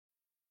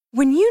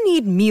When you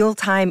need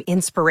mealtime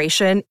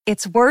inspiration,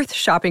 it's worth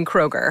shopping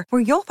Kroger,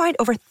 where you'll find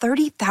over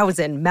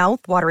 30,000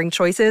 mouth-watering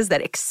choices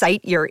that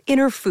excite your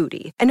inner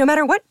foodie. And no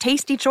matter what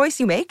tasty choice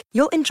you make,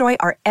 you'll enjoy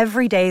our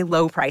everyday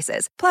low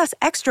prices, plus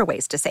extra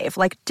ways to save,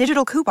 like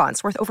digital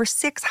coupons worth over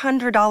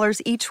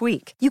 $600 each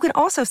week. You can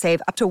also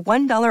save up to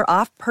 $1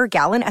 off per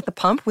gallon at the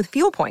pump with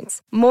fuel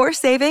points. More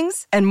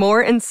savings and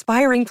more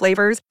inspiring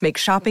flavors make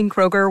shopping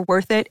Kroger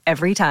worth it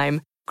every time.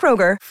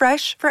 Kroger,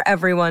 fresh for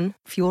everyone.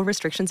 Fuel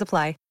restrictions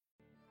apply.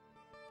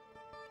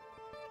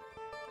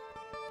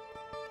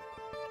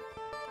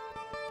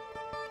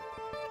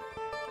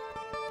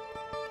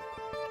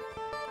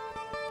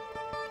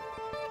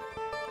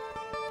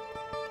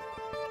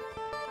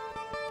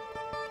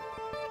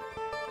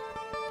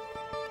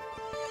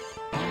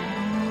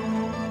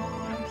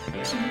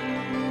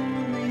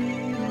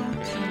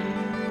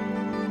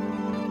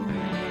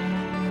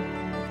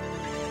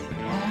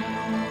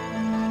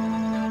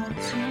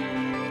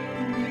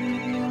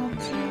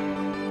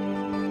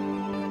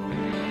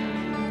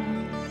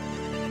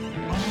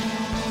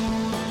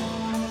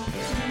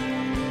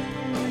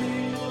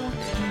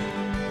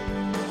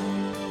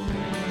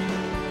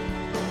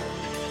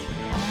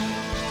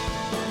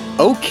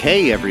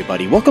 Okay,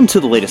 everybody, welcome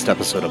to the latest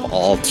episode of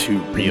All Too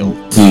Real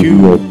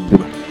 2.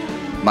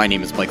 My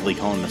name is Michael Lee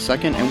Cullen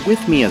II, and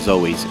with me, as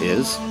always,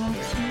 is...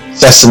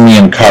 Sesame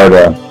and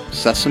Carta.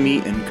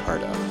 Sesame and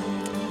Carta.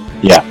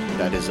 Yeah.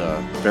 That is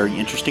a very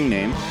interesting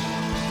name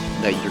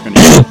that you're going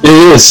to...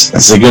 It is.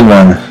 It's a good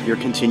one. You're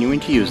continuing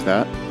to use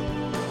that.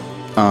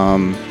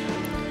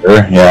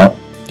 Sure, yeah.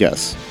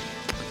 Yes.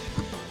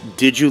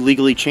 Did you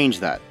legally change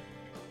that?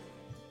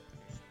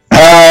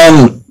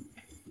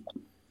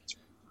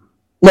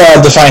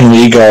 Well, define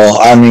legal.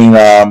 I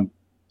mean,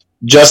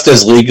 just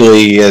as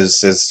legally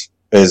as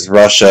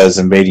Russia is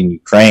invading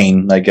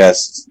Ukraine, I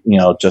guess,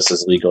 just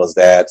as legal as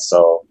that.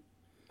 So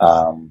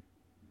no,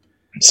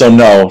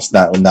 it's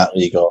not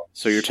legal.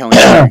 So you're telling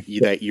me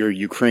that you're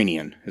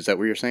Ukrainian? Is that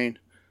what you're saying?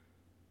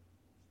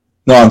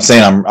 No, I'm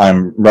saying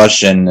I'm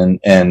Russian,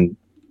 and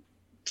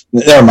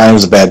never mind. It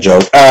was a bad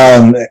joke.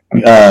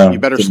 You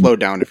better slow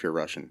down if you're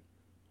Russian.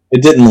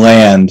 It didn't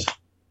land.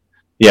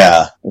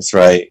 Yeah, that's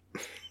right.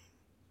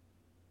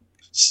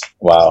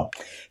 Wow.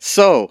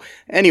 So,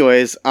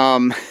 anyways,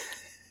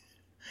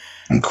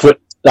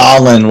 quit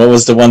Stalin. What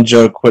was the one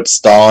joke? Quit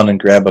Stalin and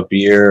grab a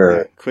beer,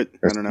 or quit.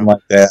 Or I don't know. Something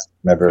like that.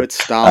 Remember? Quit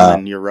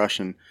Stalin. You're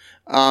Russian.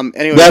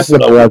 Anyways, that's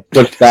what it was.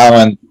 Quit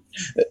Stalin.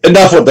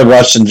 Enough with the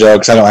Russian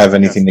jokes. I don't have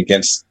anything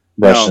against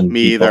Russian. No,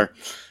 me people. either.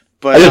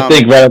 But I just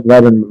think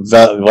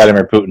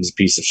Vladimir Putin's a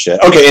piece of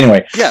shit. Okay,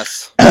 anyway.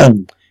 Yes.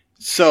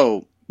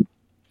 So,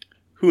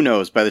 who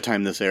knows? By the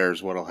time this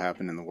airs, what'll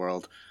happen in the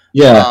world?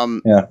 Yeah.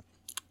 Yeah.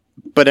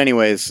 But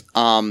anyways,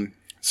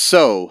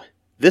 so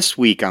this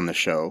week on the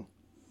show,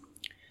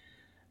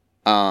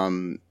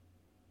 we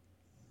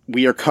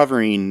are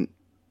covering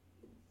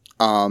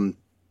a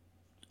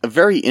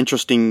very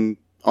interesting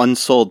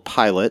unsold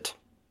pilot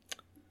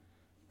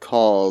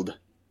called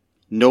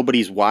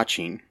Nobody's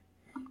Watching,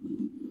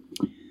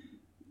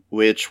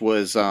 which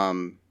was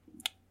a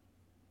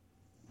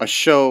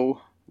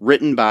show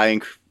written by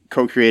and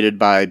co-created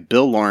by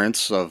Bill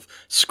Lawrence of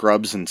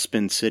Scrubs and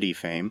Spin City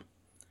fame,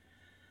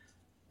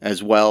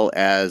 as well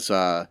as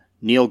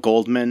Neil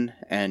Goldman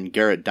and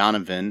Garrett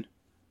Donovan,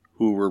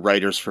 who were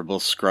writers for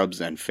both Scrubs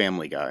and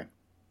Family Guy.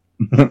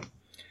 The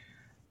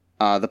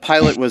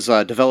pilot was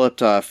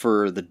developed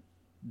for the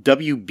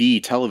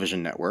WB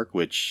television network,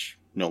 which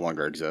no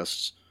longer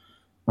exists.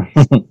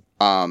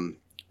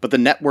 But the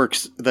network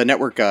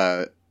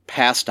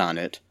passed on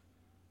it,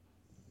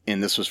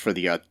 and this was for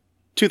the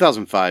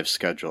 2005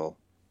 schedule,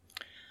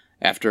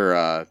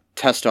 after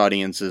test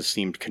audiences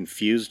seemed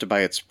confused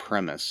by its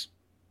premise.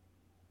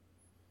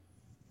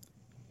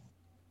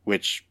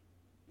 Which,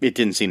 it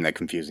didn't seem that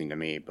confusing to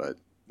me, but...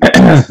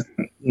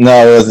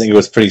 No, I think it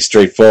was pretty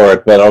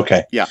straightforward, but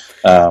okay. Yeah.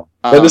 But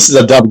this is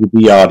a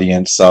WB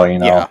audience, so,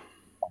 Yeah.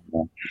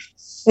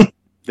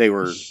 They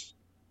were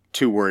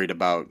too worried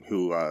about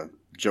who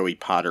Joey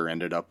Potter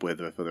ended up with,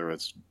 whether it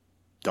was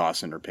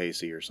Dawson or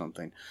Pacey or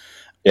something.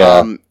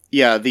 Yeah.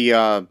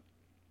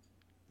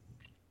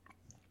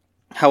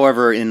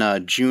 However,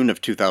 in June of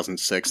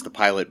 2006, the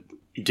pilot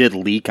did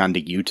leak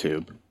onto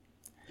YouTube,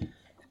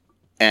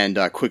 and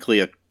quickly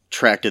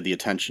attracted the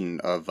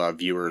attention of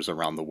viewers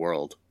around the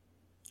world.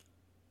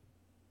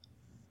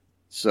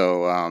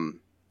 So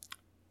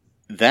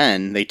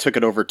then they took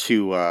it over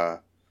to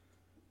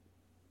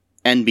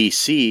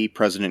NBC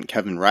president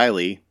Kevin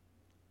Riley,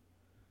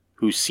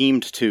 who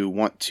seemed to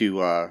want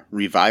to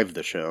revive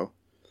the show,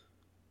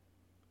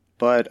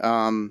 but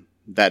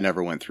that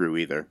never went through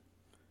either.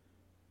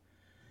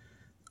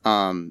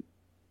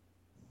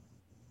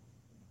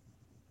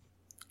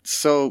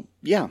 So,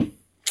 yeah.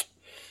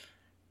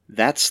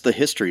 That's the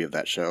history of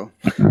that show.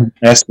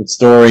 That's the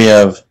story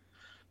of,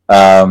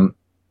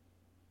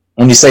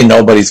 when you say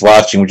nobody's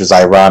watching, which is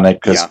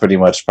ironic, because pretty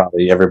much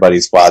probably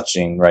everybody's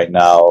watching right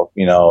now.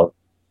 Your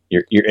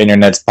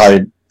internet's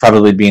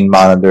probably being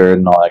monitored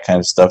and all that kind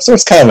of stuff. So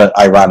it's kind of an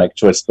ironic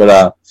twist.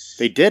 But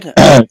They did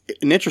an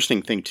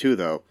interesting thing too,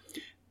 though.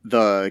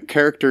 The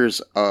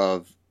characters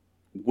of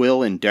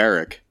Will and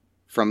Derek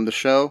from the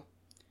show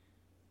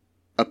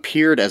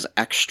appeared as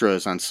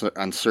extras on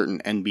certain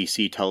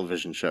NBC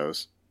television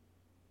shows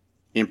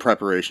in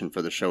preparation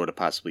for the show to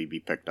possibly be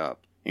picked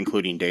up,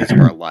 including Days of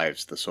Our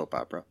Lives, the soap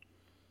opera.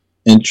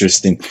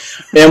 Interesting.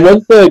 And one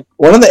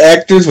of the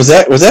actors was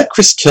that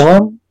Chris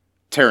Killam?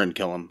 Taran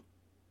Killam.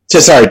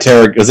 Sorry,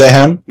 Tarek. Was that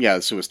him? Yeah,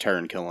 this was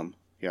Taran Killam.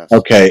 Yes.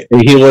 Okay,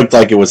 he looked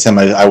like it was him.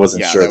 I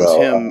wasn't sure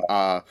though. Yeah,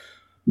 that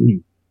was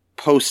him.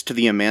 Post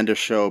the Amanda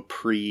Show,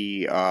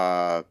 pre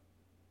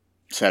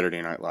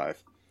Saturday Night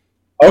Live.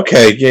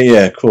 Okay.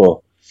 Yeah.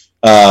 Cool.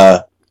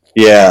 I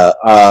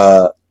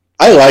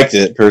liked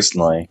it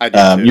personally. I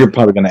did too. You're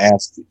probably going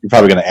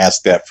to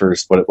ask that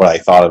first. What I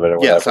thought of it. Or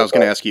whatever. Yes, I was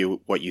going to ask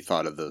you what you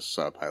thought of this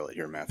pilot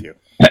here, Matthew.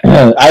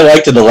 I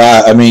liked it a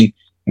lot. I mean,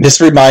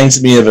 this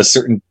reminds me of a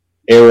certain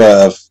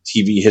era of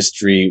TV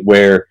history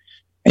where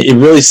it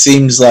really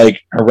seems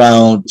like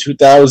around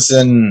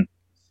 2000.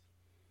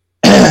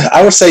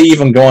 I would say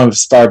even going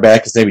as far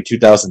back as maybe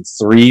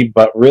 2003,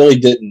 but really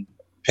didn't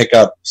pick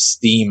up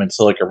steam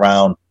until like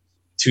around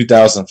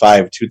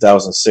 2005,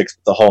 2006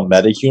 with the whole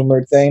meta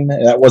humor thing.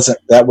 That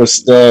was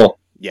still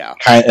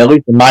kind of, at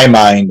least in my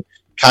mind,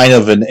 kind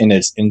of in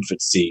its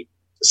infancy.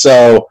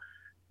 So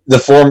the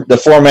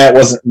format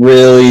wasn't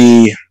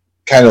really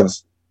kind of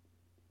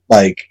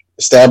like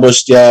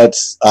established yet.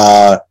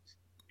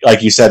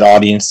 Like you said,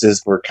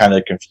 audiences were kind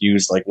of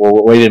confused. Like,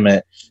 well, wait a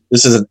minute,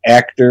 this is an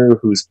actor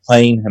who's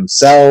playing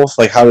himself.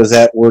 Like, how does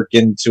that work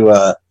into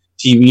a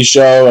TV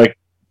show? Like,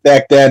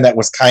 back then, that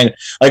was kind of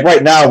like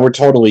right now we're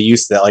totally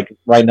used to that. Like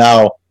right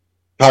now,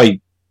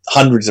 probably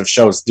hundreds of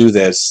shows do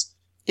this.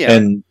 Yeah,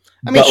 and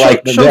I mean,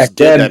 shows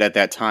did that at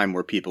that time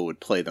where people would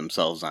play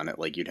themselves on it.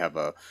 Like you'd have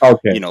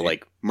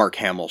like Mark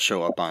Hamill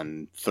show up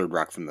on Third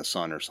Rock from the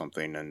Sun or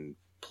something and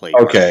play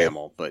Mark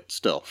Hamill, but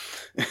still.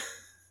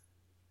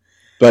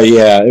 But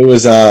yeah, it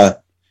was. I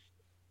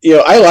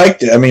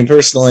liked it. I mean,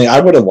 personally, I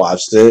would have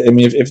watched it. I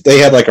mean, if they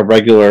had like a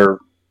regular,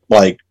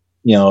 like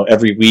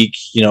every week,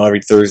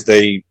 every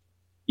Thursday.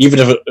 Even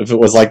if it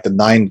was like the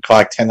 9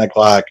 o'clock, 10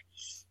 o'clock,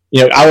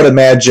 I would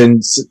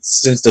imagine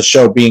since the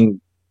show being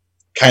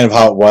kind of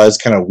how it was,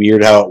 kind of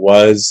weird how it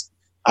was,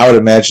 I would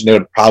imagine they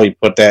would probably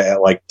put that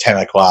at like 10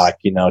 o'clock,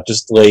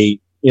 just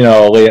late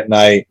at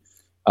night.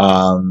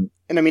 And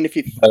I mean, if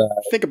you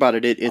think about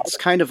it, it's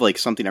kind of like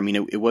something, I mean,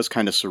 it was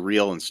kind of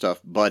surreal and stuff,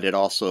 but it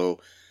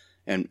also,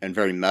 and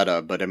very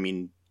meta, but I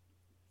mean,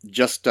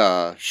 just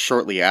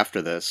shortly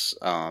after this,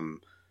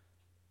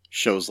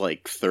 shows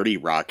like 30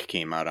 Rock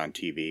came out on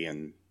TV,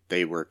 and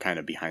they were kind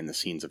of behind the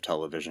scenes of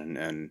television,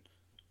 and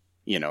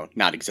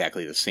not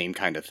exactly the same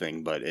kind of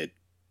thing, but it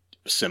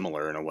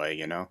similar in a way,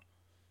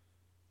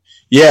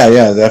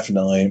 Yeah,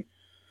 definitely.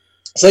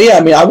 So yeah,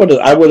 I mean, I would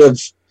have,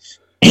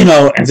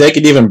 if they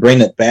could even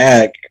bring it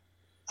back,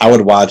 I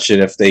would watch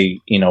it if they,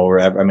 were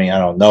ever. I mean, I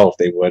don't know if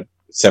they would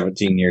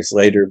 17 years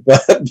later,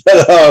 but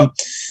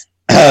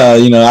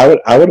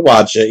I would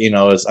watch it,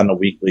 as on a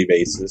weekly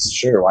basis.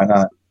 Sure, why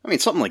not? I mean,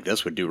 something like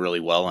this would do really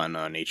well on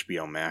an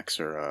HBO Max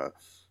or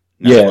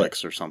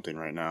Netflix or something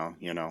right now,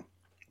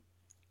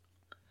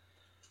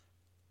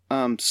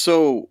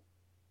 So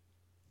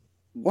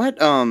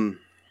what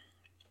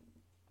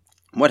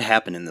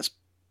happened in this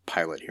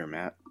pilot here,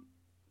 Matt?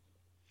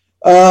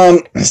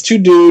 It's two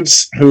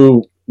dudes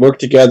who work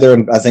together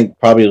and I think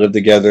probably live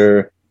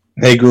together.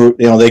 They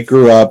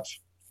grew up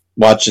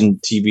watching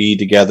TV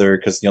together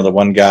because the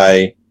one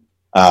guy,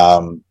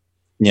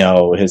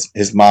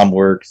 his mom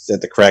worked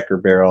at the Cracker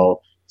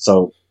Barrel,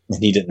 so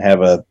he didn't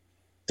have a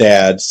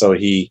dad, so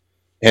he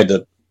had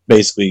to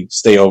basically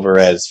stay over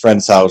at his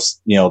friend's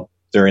house,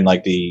 during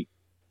like the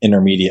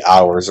intermediate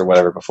hours or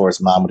whatever before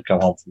his mom would come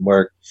home from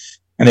work,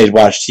 and they'd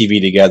watch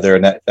TV together,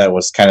 and that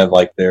was kind of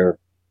like their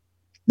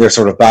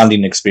sort of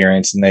bonding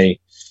experience, and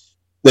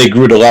they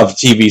grew to love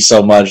TV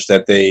so much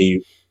that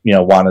they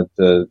wanted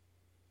to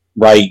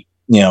write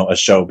a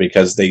show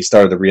because they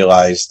started to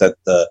realize that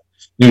the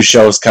new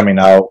shows coming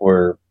out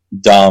were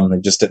dumb. They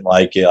just didn't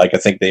like it. Like I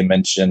think they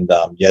mentioned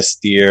Yes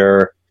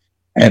Dear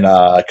and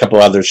a couple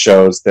other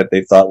shows that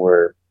they thought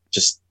were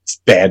just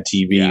bad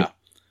TV.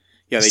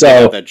 Yeah, they did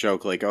have that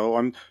joke like,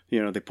 oh,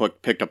 they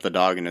picked up the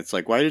dog and it's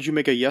like, why did you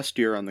make a Yes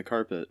Dear on the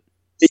carpet?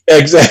 Yeah,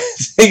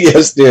 exactly.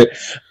 Yes Dear.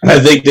 I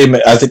think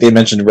they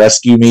mentioned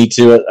Rescue Me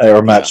too.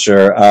 I'm not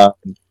sure.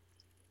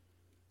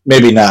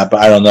 Maybe not,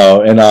 but I don't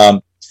know.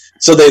 And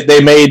so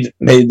they made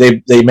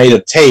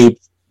a tape,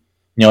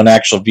 an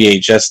actual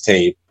VHS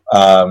tape,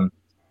 and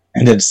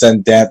then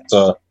sent that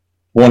to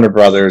Warner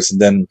Brothers, and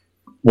then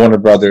Warner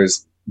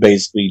Brothers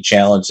basically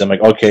challenged them,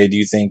 like, okay, do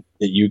you think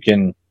that you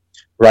can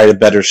write a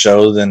better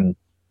show than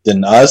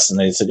us? And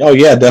they said, oh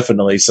yeah,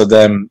 definitely. So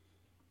then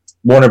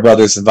Warner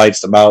Brothers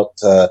invites them out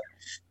to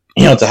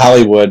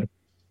Hollywood,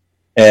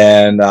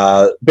 and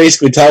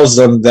basically tells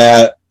them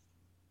that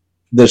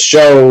the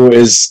show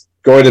is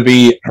going to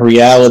be a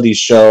reality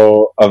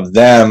show of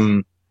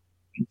them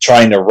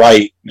trying to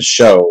write the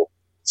show.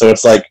 So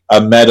it's like a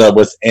meta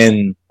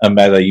within a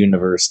meta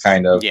universe,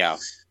 kind of. Yeah.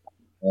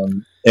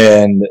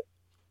 And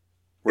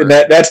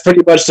that's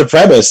pretty much the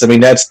premise. I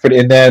mean, that's pretty,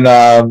 and then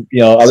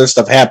other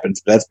stuff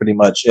happens, but that's pretty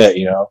much it.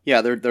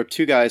 Yeah, they're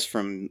two guys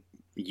from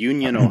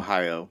Union,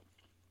 Ohio,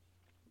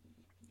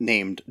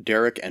 named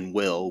Derek and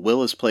Will.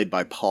 Will is played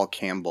by Paul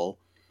Campbell,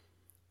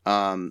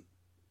 and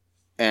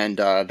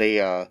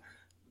they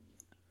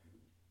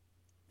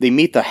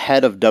meet the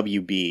head of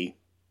WB,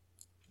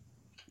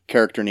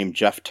 character named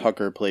Jeff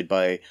Tucker, played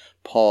by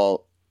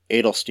Paul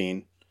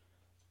Edelstein,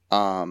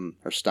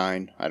 or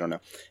Stein, I don't know.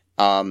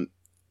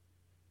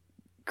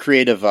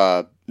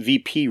 Creative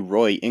VP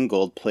Roy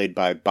Ingold, played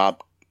by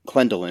Bob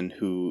Clendenin,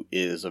 who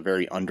is a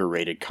very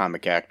underrated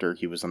comic actor.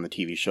 He was on the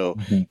TV show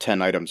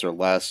 10 Items or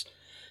Less.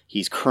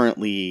 He's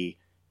currently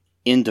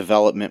in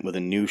development with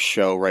a new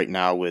show right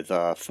now with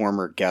a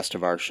former guest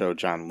of our show,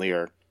 John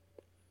Lear.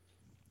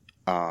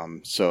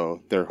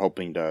 So they're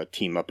hoping to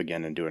team up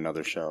again and do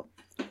another show.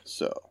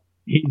 So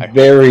he's a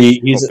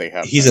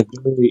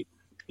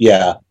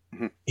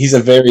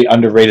very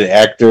underrated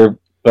actor,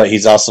 but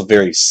he's also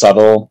very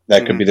subtle.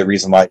 That could be the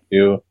reason why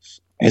too.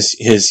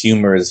 His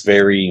humor is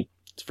very.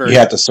 It's very. You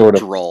have to sort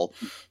of droll.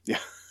 Yeah.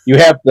 You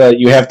have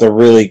to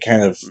really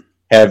kind of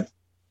have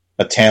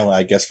a talent,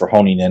 I guess, for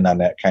honing in on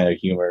that kind of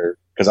humor,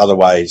 because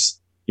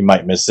otherwise you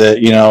might miss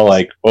it.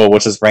 Like, oh,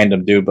 what's this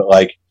random dude? But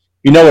like,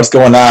 what's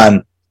going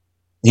on.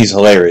 He's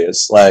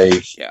hilarious.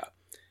 Like, yeah.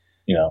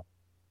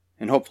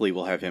 And hopefully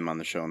we'll have him on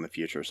the show in the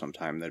future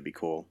sometime. That'd be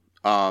cool.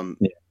 I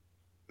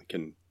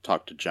can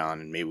talk to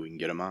John and maybe we can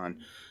get him on.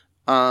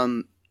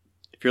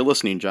 If you're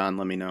listening, John,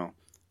 let me know.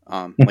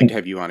 I'd like to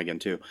have you on again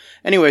too.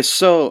 Anyway,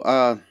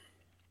 so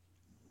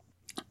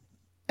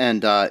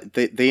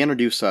they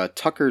introduce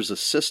Tucker's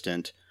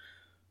assistant,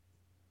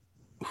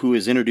 who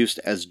is introduced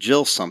as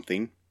Jill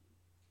something.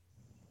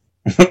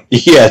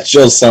 Yeah,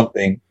 Jill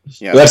something.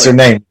 Yeah, that's her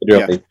name.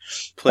 Literally. Yeah,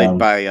 played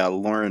by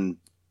Lauren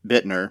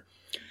Bittner.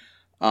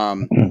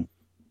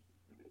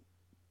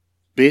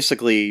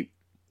 Basically,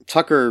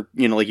 Tucker,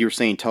 like you were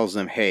saying, tells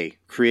them, "Hey,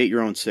 create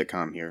your own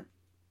sitcom here."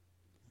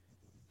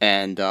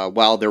 And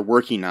while they're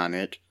working on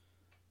it,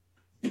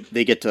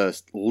 they get to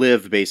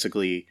live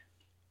basically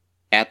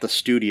at the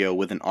studio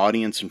with an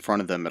audience in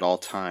front of them at all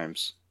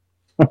times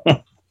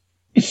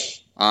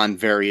on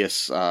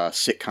various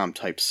sitcom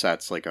type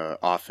sets, like a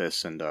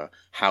office and a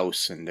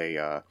house and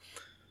a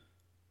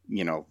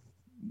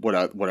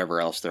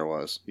whatever else there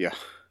was. Yeah.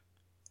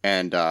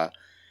 And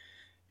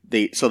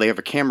they have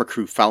a camera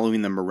crew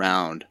following them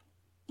around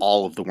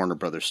all of the Warner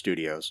Brothers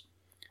studios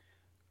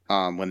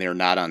when they're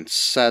not on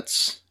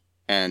sets.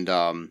 And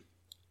a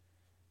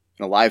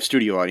live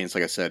studio audience,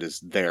 like I said, is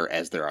there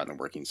as they're on the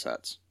working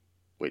sets.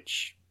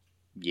 Which,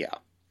 yeah,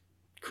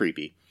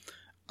 creepy.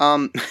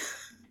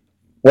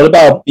 What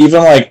about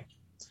even like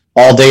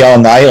all day, all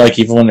night, like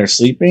even when they're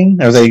sleeping?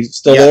 Are they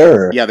still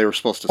there? Or? Yeah, they were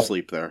supposed to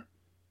sleep there.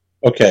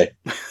 Okay.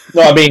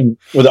 No, I mean,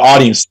 would the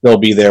audience still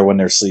be there when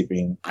they're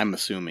sleeping? I'm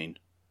assuming.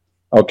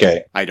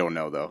 Okay. I don't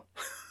know, though.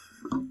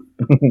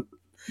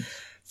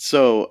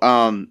 So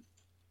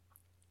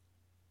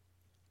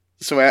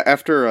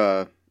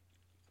after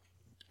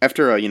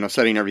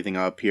setting everything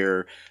up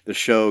here, the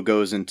show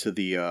goes into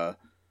the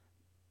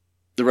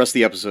rest of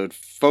the episode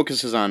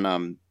focuses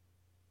on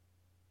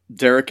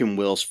Derek and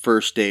Will's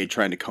first day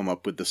trying to come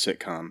up with the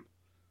sitcom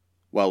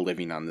while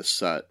living on this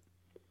set.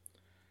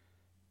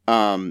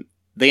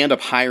 They end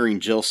up hiring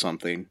Jill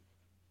something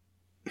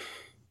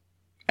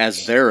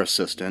as their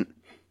assistant,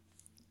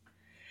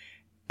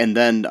 and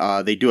then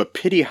they do a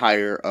pity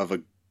hire of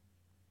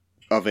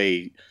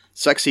a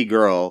sexy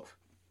girl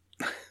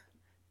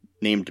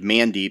named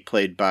Mandy,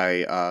 played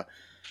by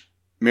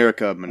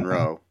Mirica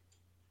Monroe.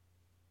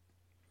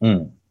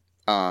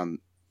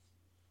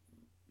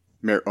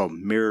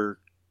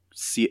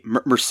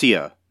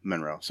 Marcia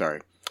Monroe. Sorry,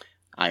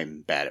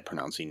 I'm bad at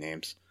pronouncing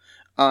names.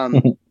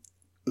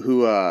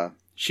 Who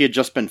she had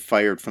just been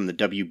fired from the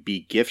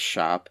WB gift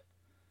shop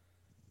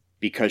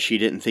because she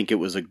didn't think it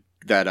was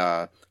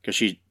because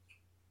she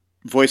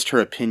voiced her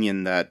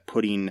opinion that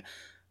putting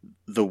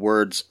the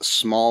words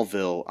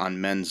Smallville on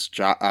men's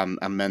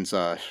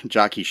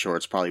jockey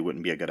shorts probably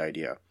wouldn't be a good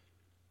idea.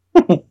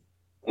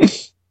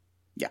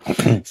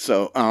 Yeah.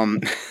 So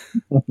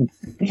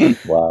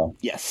wow.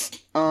 Yes.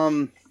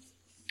 So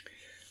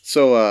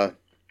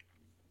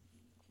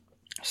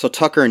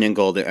Tucker and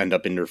Ingold end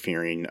up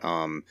interfering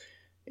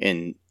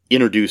and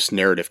introduce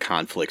narrative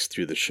conflicts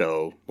through the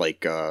show,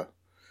 like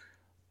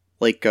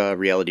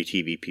reality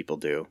TV people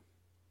do.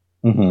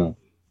 Mm-hmm.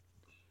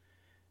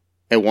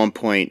 At one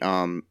point,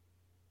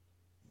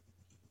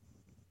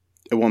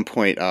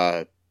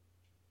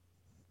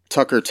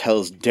 Tucker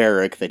tells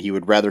Derek that he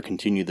would rather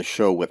continue the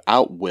show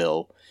without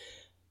Will,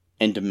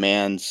 and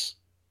demands,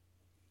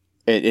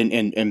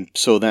 and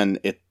so then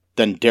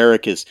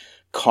Derek is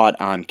caught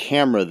on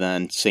camera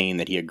then saying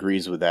that he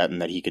agrees with that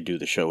and that he could do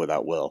the show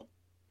without Will.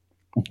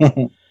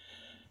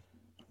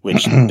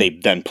 Which they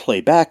then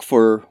play back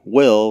for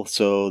Will,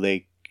 so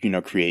they,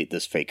 create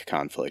this fake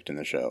conflict in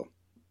the show.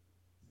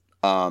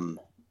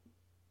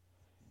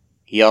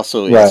 He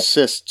also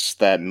insists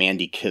that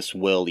Mandy kiss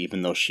Will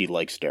even though she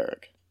likes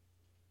Derek.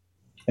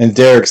 And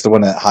Derek's the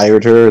one that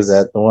hired her. Is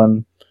that the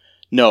one?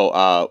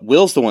 No,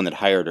 Will's the one that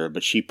hired her,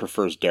 but she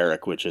prefers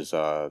Derek, which is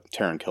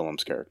Taran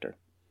Killam's character.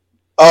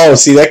 Oh,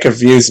 see, that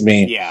confused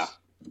me. Yeah.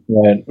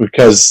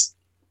 Because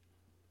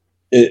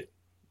it.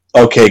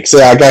 Okay, because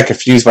I got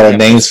confused by the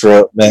names for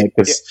it.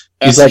 Because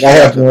he's like, I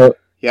have no.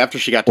 Yeah, after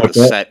she got to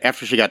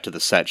the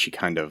set, she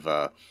kind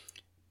of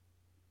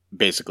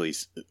basically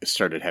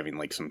started having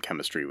like some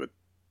chemistry with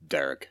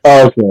Derek.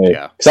 Oh, okay.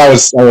 Yeah.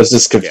 Because I was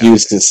just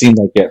confused because it seemed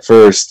like at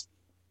first,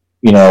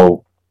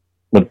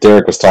 when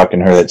Derek was talking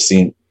to her, that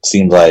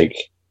seemed like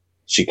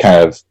she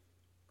kind of,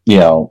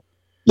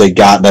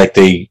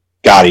 they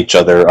got each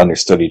other,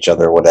 understood each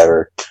other,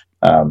 whatever.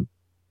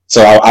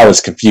 So I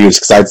was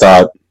confused because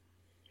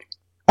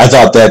I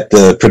thought that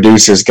the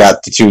producers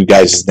got the two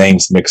guys'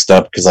 names mixed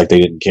up because like they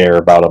didn't care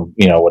about them,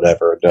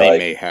 whatever. They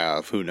may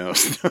have. Who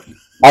knows?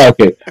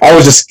 Okay. I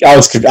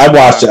watched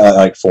it at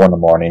like 4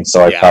 a.m,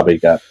 so I probably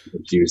got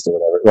confused or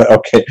whatever. But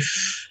okay.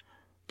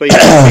 But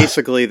yeah,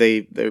 basically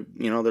they're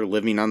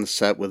living on the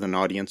set with an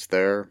audience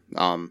there.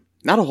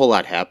 Not a whole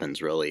lot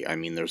happens really. I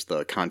mean, there's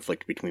the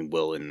conflict between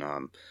Will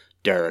and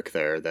Derek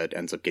there that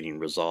ends up getting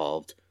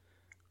resolved.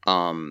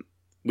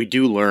 We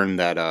do learn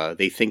that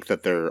they think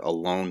that they're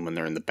alone when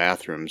they're in the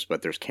bathrooms,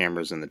 but there's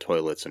cameras in the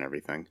toilets and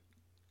everything.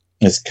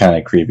 It's kind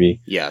of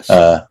creepy. Yes.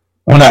 Well,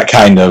 not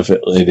kind of.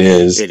 It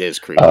is. It is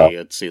creepy.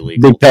 It's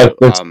illegal.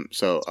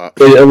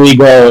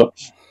 Illegal.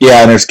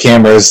 Yeah, and there's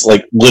cameras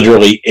like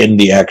literally in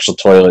the actual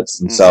toilets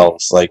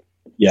themselves. Mm-hmm. Like,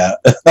 yeah,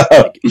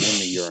 like in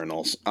the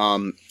urinals.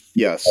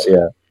 Yes.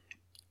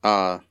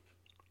 Yeah.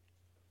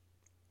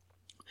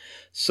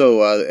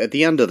 So at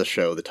the end of the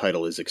show, the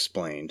title is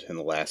explained in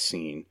the last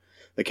scene.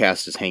 The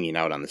cast is hanging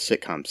out on the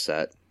sitcom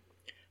set,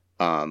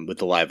 with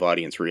the live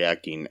audience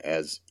reacting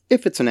as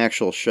if it's an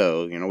actual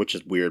show, which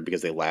is weird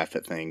because they laugh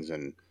at things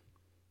and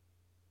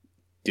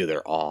do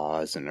their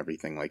awes and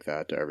everything like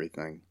that to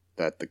everything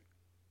that the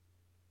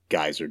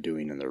guys are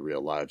doing in their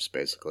real lives,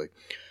 basically.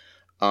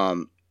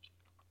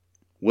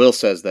 Will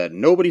says that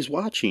Nobody's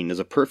Watching is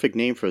a perfect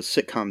name for a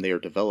sitcom they are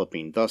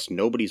developing. Thus,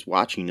 Nobody's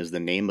Watching is the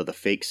name of the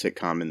fake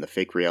sitcom in the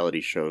fake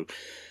reality show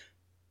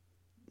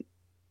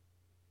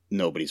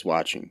Nobody's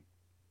Watching.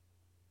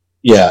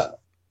 Yeah.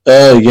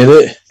 You get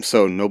it?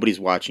 So, Nobody's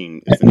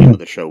Watching is the name of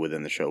the show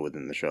within the show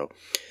within the show.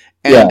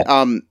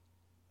 And,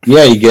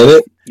 yeah, you get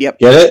it? Yep.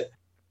 Get it?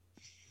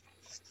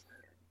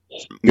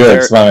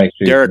 Good.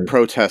 Derek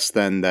protests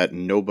then that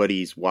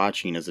Nobody's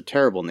Watching is a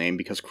terrible name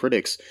because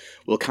critics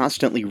will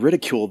constantly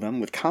ridicule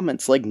them with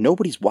comments like,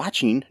 nobody's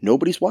watching.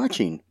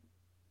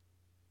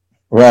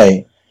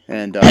 Right.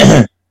 And,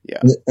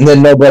 yeah. And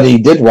then nobody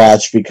did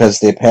watch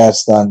because they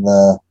passed on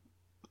the...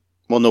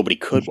 Well, nobody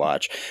could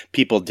watch.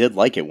 People did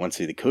like it once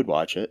they could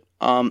watch it.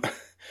 I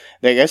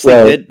guess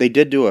they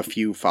did do a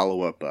few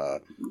follow-up,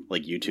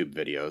 like YouTube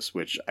videos,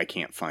 which I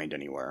can't find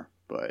anywhere,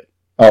 but...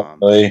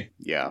 really?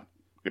 Yeah.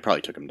 They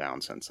probably took him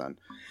down since then.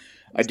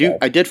 I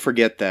did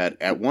forget that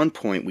at one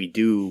point we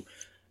do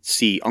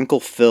see Uncle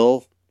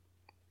Phil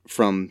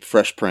from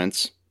Fresh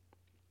Prince.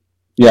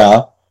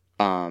 Yeah.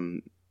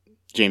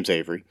 James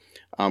Avery.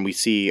 We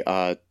see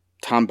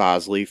Tom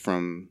Bosley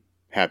from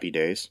Happy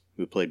Days,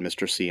 who played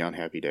Mr. C on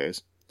Happy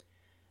Days.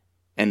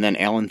 And then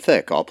Alan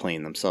Thicke, all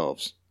playing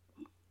themselves.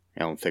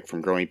 Alan Thicke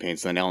from Growing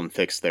Pains. Then Alan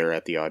Thicke's there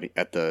at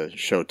the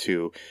show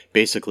too,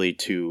 basically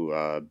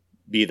to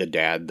be the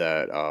dad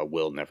that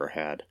Will never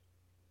had.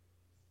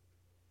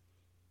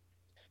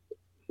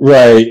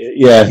 Right,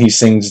 yeah, he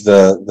sings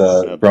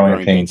the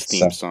Growing Pains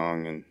theme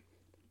song. And...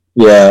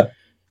 Yeah.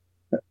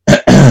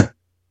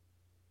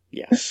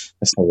 Yeah.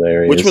 That's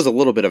hilarious. Which was a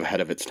little bit ahead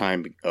of its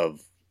time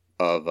of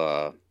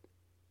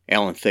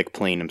Alan Thicke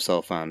playing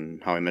himself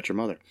on How I Met Your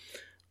Mother.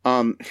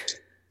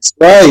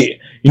 Right.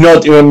 You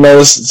want to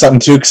notice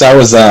something too? Because I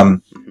was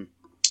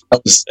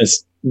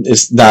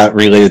it's not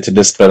related to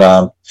this, but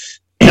I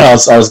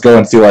was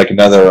going through like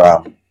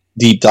another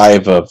deep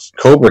dive of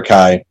Cobra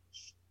Kai,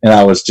 and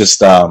I was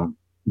just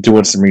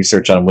doing some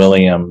research on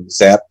William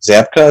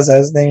Zabka, is that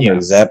his name? Yeah. Or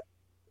Zap?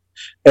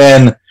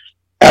 And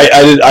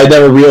I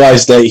never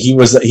realized that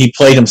he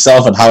played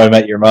himself in How I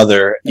Met Your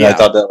Mother, and I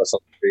thought that was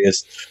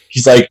hilarious.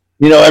 He's like,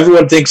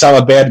 everyone thinks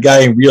I'm a bad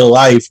guy in real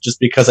life just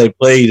because I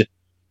played,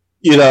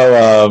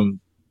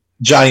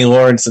 Johnny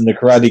Lawrence in The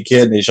Karate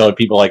Kid, and they showed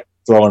people like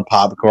throwing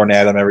popcorn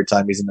at him every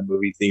time he's in the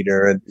movie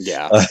theater, and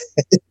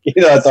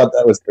I thought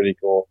that was pretty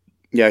cool.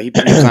 Yeah, he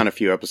was on a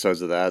few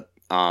episodes of that.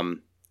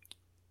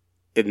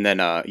 And then,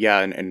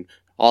 and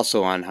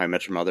also on How I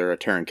Met Your Mother,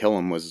 Taran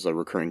Killam was a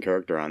recurring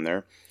character on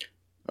there,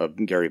 of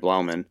Gary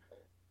Blauman.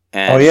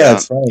 And,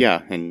 that's right.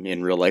 Yeah, and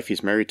in real life,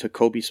 he's married to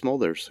Kobe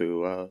Smulders,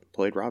 who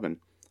played Robin.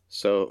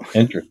 So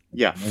interesting.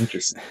 Yeah,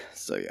 interesting.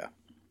 So yeah.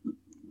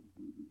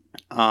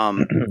 Do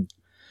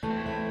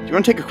you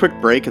want to take a quick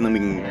break and then we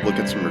can look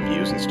at some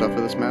reviews and stuff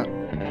for this, Matt?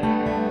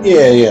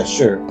 Yeah,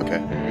 sure. Okay,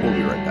 we'll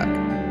be right back.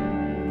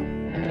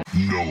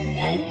 No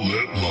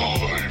Outlet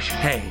Live.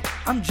 Hey,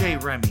 I'm Jay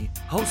Remy,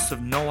 host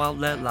of No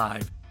Outlet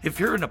Live. If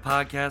you're in a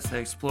podcast that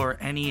explore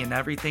any and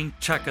everything,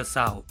 check us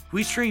out.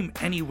 We stream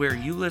anywhere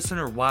you listen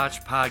or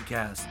watch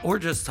podcasts, or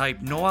just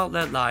type No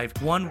Outlet Live,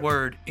 one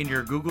word, in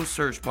your Google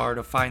search bar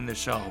to find the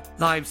show.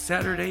 Live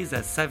Saturdays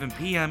at 7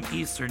 p.m.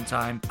 Eastern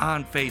Time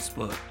on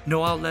Facebook.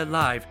 No Outlet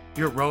Live,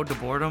 your road to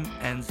boredom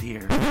ends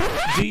here.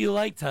 Do you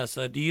like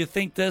Tessa? Do you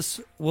think this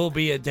will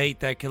be a date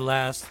that can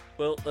last?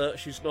 Well,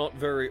 she's not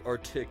very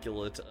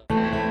articulate.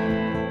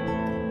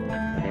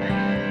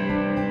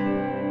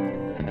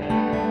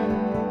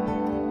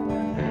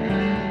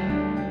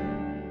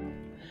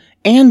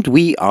 And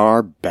we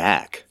are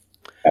back.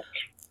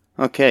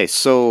 Okay,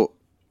 so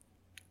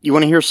you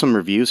want to hear some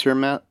reviews here,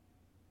 Matt?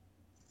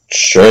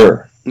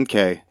 Sure.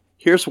 Okay,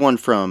 here's one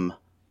from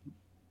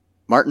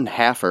Martin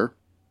Haffer,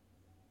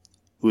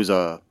 who's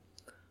a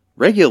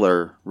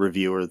regular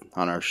reviewer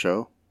on our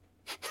show.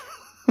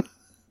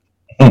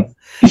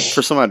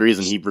 For some odd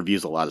reason, he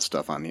reviews a lot of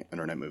stuff on the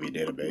Internet Movie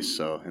Database,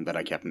 and that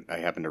I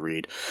happen to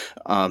read,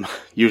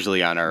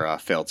 usually on our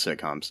failed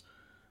sitcoms.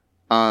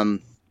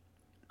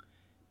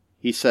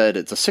 He said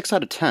it's a 6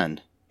 out of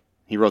 10.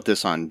 He wrote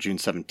this on June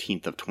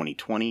 17th of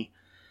 2020.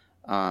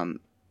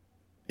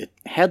 It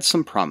had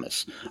some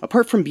promise.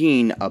 Apart from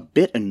being a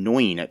bit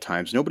annoying at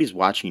times, Nobody's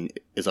Watching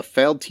is a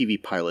failed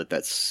TV pilot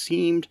that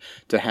seemed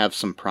to have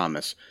some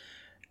promise.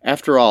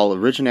 After all,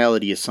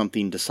 originality is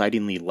something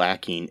decidedly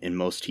lacking in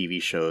most TV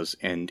shows,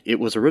 and it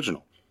was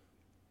original.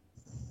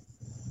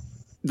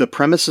 The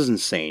premise is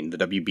insane. The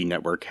WB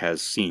network has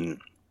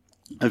seen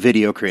a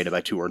video created by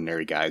two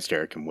ordinary guys,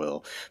 Derek and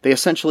Will. They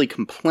essentially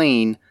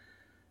complain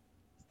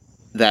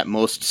that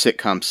most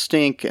sitcoms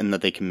stink and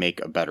that they can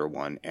make a better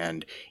one.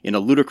 And in a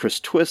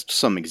ludicrous twist,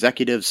 some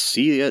executives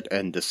see it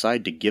and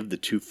decide to give the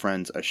two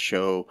friends a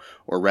show,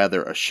 or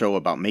rather a show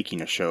about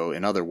making a show.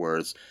 In other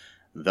words,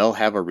 they'll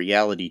have a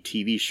reality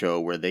TV show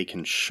where they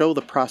can show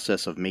the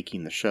process of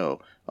making the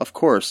show. Of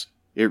course,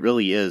 it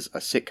really is a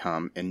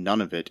sitcom, and none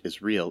of it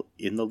is real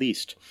in the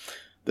least.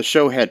 The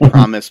show had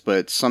promise,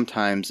 but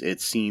sometimes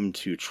it seemed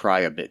to try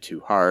a bit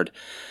too hard.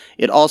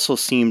 It also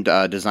seemed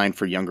designed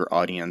for younger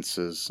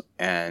audiences,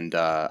 and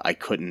I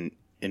couldn't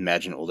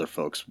imagine older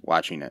folks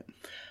watching it.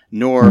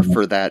 Nor,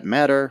 for that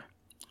matter,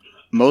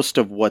 most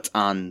of what's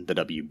on the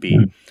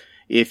WB.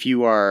 If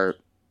you are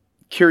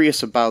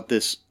curious about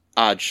this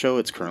odd show,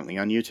 it's currently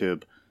on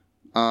YouTube.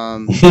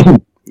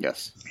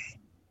 Yes.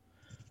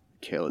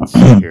 Okay, let's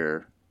see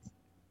here.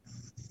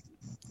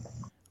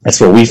 That's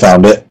where we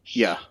found it.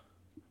 Yeah.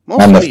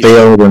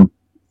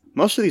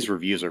 Most of these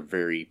reviews are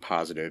very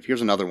positive.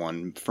 Here's another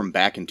one from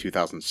back in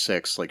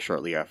 2006, like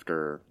shortly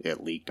after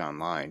it leaked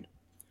online.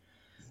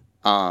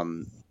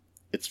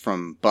 It's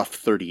from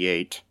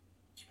Buff38,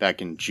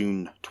 back in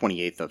June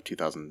 28th of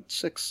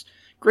 2006.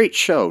 Great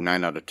show,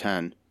 9 out of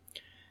 10.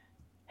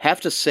 Have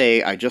to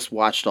say, I just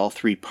watched all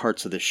 3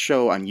 parts of this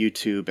show on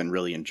YouTube and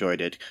really enjoyed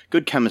it.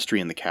 Good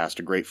chemistry in the cast,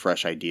 a great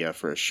fresh idea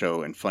for a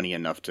show, and funny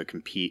enough to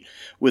compete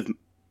with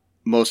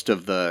most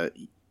of the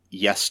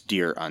yes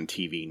dear on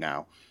TV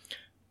now.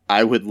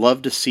 I would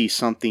love to see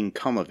something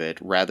come of it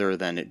rather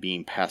than it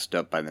being passed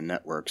up by the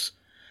networks.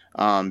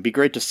 Be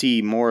great to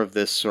see more of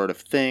this sort of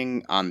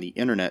thing on the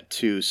internet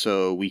too,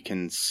 so we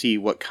can see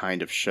what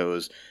kind of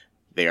shows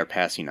they are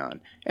passing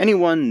on.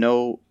 Anyone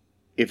know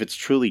if it's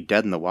truly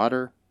dead in the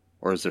water,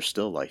 or is there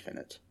still life in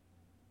it?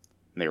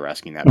 And they were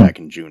asking that back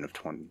in June of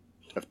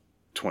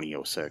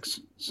 2006.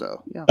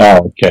 So yeah. Oh,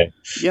 okay.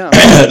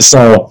 Yeah.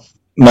 So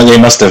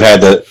they must have had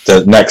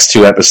the next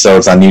 2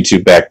 episodes on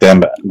YouTube back then,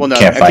 but well, no,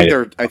 can't find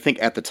it. I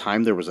think at the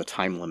time there was a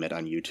time limit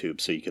on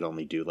YouTube, so you could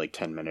only do like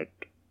 10-minute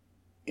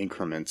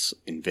increments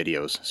in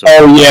videos. So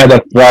yeah,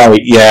 that's right.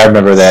 Yeah, I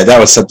remember that. That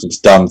was such a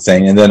dumb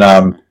thing. And then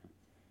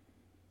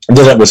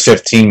it was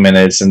 15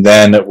 minutes, and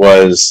then it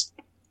was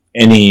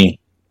any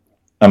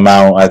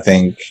amount, I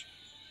think,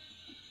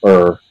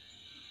 or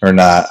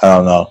not. I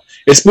don't know.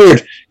 It's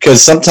weird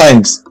because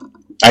sometimes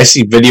I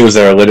see videos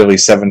that are literally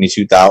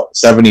 72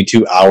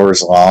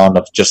 hours long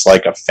of just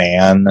like a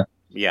fan,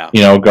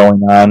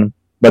 going on.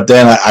 But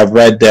then I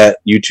read that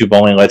YouTube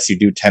only lets you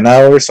do 10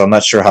 hours, so I'm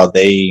not sure how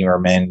they are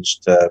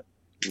managed to.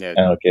 I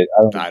don't get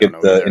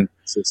the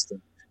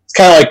inconsistent. It's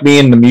kind of like me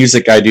in the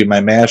music I do,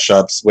 my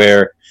mashups,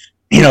 where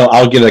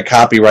I'll get a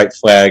copyright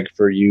flag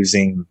for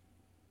using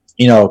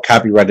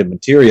copyrighted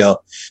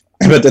material,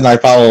 but then I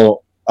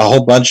follow a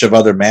whole bunch of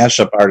other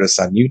mashup artists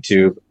on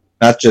YouTube,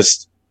 not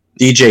just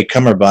DJ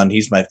Cummerbund,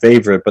 he's my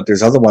favorite, but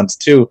there's other ones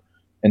too,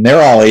 and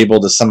they're all able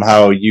to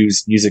somehow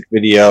use music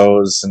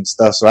videos and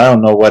stuff, so I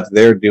don't know what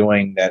they're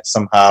doing that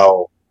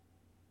somehow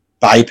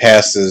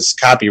bypasses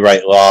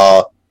copyright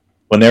law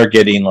when they're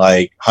getting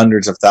like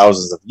hundreds of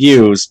thousands of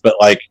views, but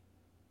like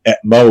at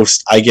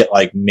most I get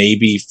like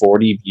maybe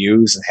 40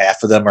 views and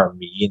half of them are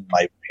me and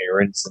my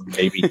parents and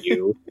maybe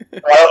you.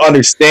 I don't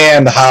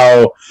understand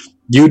how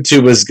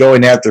YouTube is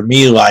going after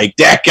me like,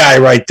 that guy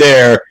right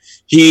there,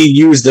 he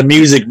used a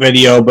music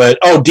video, but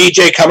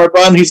DJ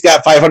Cummerbund, he's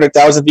got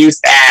 500,000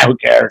 views. Who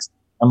cares?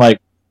 I'm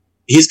like,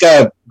 he's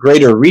got a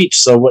greater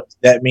reach, so what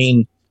that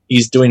mean?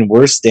 He's doing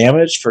worse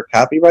damage for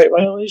copyright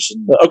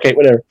violation? But okay,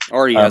 whatever.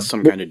 Or he has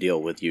some kind of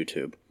deal with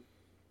YouTube.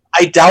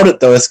 I doubt it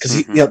though. It's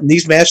because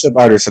these mashup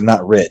artists are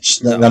not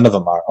rich. No. None of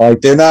them are.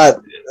 Like they're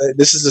not.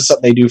 This is just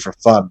something they do for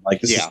fun.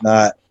 Like this is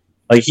not.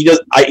 Like he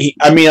does.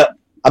 I mean,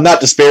 I'm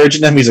not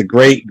disparaging him. He's a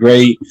great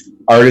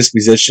artist,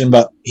 musician,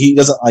 but he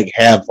doesn't like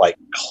have like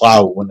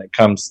clout when it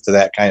comes to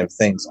that kind of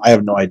thing. So I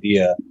have no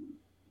idea.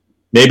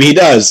 Maybe he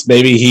does.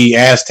 Maybe he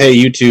asked, "Hey,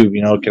 YouTube,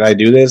 can I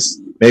do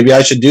this? Maybe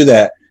I should do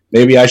that.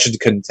 Maybe I should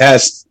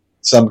contest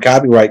some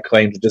copyright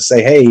claim to just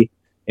say, hey,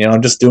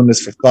 I'm just doing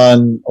this for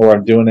fun, or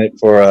I'm doing it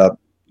for a,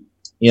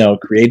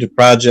 creative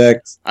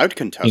project." I would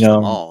contest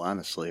them all,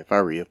 honestly, if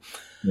I were you.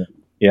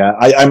 Yeah,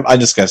 I'm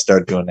just gonna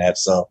start doing that.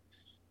 So,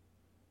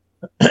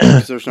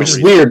 there's no which reason.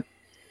 is weird.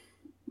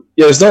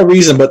 Yeah, there's no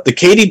reason, but the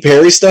Katy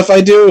Perry stuff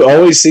I do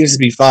always seems to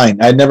be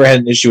fine. I never had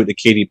an issue with the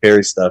Katy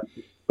Perry stuff,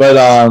 but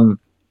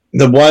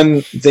the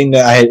one thing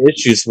that I had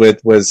issues with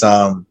was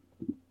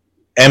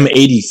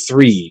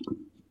M83,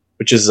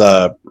 which is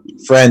a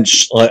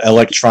French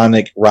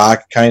electronic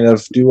rock kind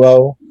of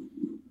duo.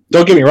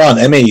 Don't get me wrong,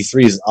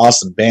 M83 is an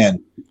awesome band,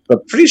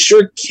 but pretty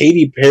sure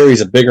Katy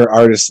Perry's a bigger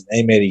artist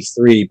than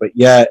M83, but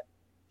yet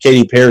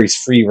Katy Perry's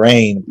free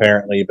reign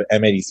apparently, but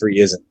M83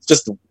 isn't.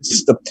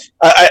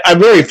 I'm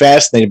very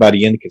fascinated by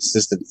the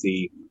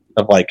inconsistency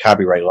of like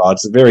copyright law.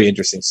 It's a very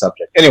interesting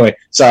subject. Anyway,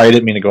 sorry, I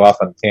didn't mean to go off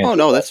on a tangent. Oh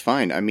no, that's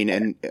fine. I mean,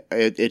 and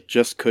it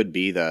just could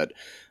be that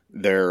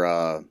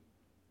they're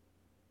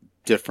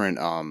different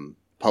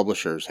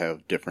publishers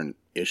have different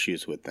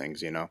issues with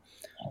things,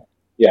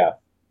 Yeah.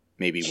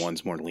 Maybe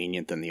one's more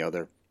lenient than the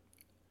other.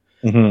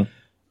 Mm-hmm.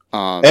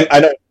 And I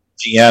know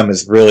GM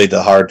is really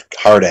the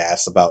hard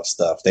ass about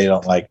stuff. They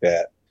don't like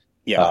that.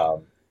 Yeah.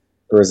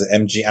 Or is it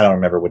MG? I don't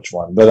remember which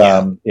one, but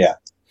yeah.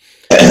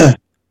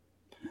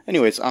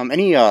 Anyways,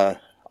 any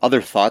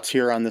other thoughts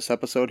here on this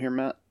episode here,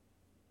 Matt?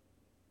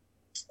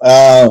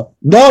 No,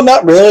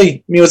 not really.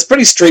 I mean, it was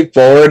pretty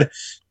straightforward.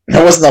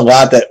 There wasn't a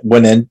lot that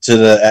went into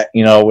the,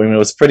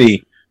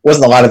 it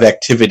wasn't a lot of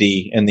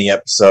activity in the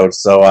episode.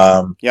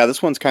 So, yeah,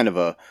 this one's kind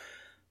of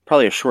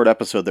probably a short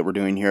episode that we're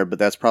doing here, but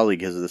that's probably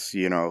because this,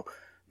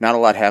 not a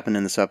lot happened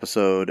in this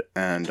episode,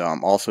 and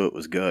also it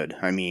was good.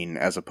 I mean,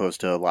 as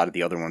opposed to a lot of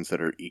the other ones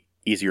that are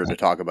easier to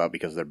talk about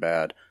because they're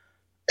bad.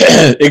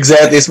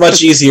 Exactly. It's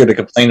much easier to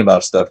complain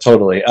about stuff.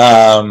 Totally.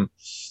 And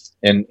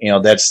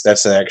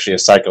that's actually a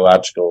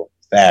psychological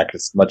fact.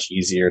 It's much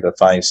easier to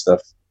find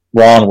stuff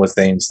wrong with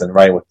things than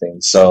right with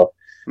things. So,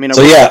 what's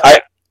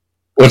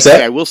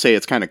that? I will say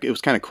it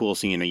was kind of cool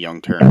seeing a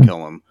young Taran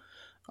Killam.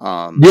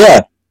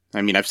 Yeah.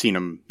 I mean, I've seen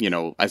him,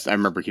 I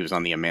remember he was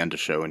on the Amanda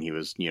show and he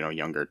was,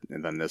 younger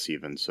than this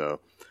even.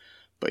 So,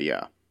 but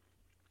yeah.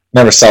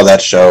 Never saw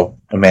that show,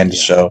 Amanda's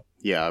show.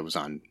 Yeah, it was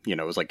on,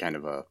 it was like kind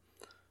of a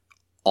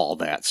All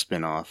That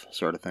spin-off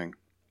sort of thing.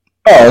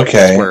 Oh,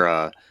 okay.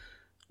 Where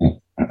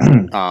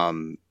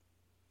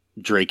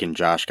Drake and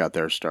Josh got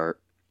their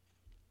start.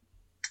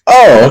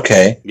 Oh,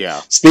 okay. Yeah.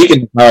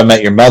 Speaking of How I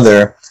Met Your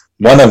Mother,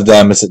 one of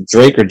them, is it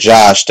Drake or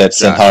Josh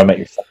that's in How I Met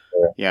Your Father?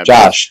 Yeah,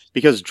 Josh.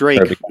 Because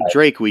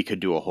Drake we could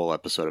do a whole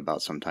episode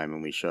about sometime,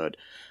 and we should.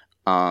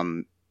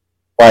 Why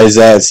is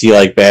that? Is he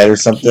like bad or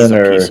something? He's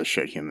a piece of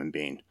shit human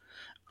being.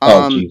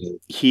 Jesus.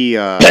 He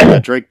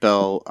Drake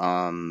Bell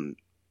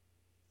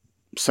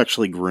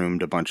sexually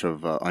groomed a bunch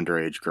of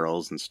underage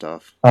girls and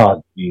stuff.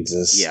 Oh,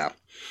 Jesus. Yeah.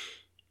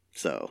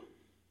 So,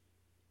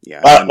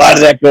 yeah. A lot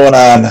of that going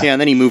on. Yeah, and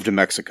then he moved to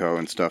Mexico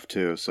and stuff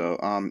too. So,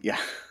 yeah.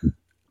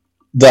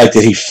 Like,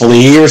 did he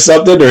flee or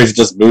something, or did he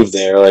just move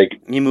there?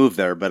 Like, he moved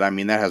there, but I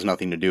mean that has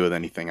nothing to do with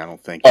anything. I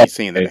don't think he's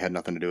saying that it had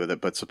nothing to do with it,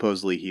 but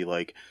supposedly he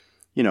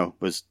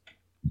was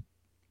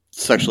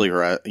sexually,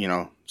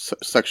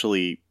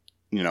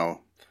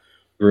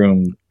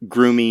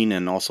 grooming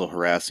and also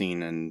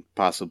harassing and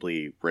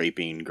possibly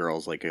raping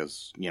girls like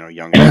as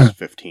young as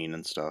 15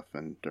 and stuff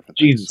and different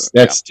things. Jesus,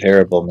 that's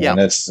terrible, man. Yeah.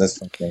 That's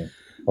something.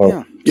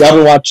 Well, yeah, I've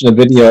been watching a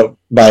video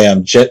by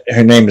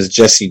her name is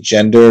Jessie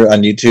Gender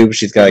on YouTube.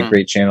 She's got a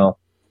great channel.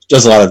 She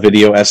does a lot of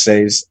video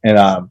essays, and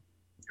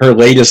her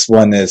latest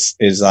one is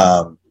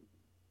about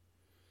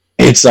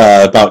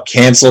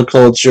cancel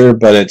culture,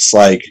 but it's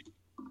like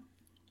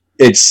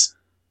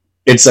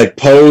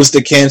posed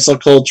to cancel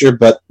culture,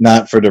 but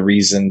not for the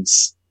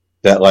reasons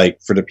that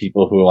like for the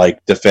people who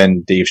like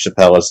defend Dave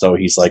Chappelle as though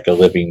he's like a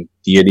living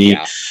deity.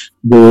 Yeah.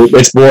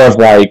 It's more of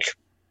like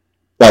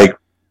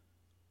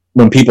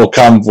when people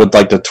come with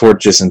like the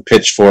torches and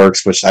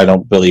pitchforks, which I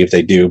don't believe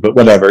they do, but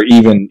whatever.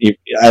 Even if,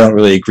 I don't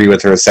really agree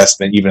with her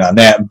assessment even on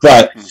that.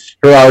 But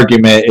her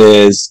argument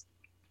is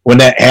when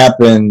that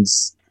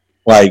happens,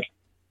 like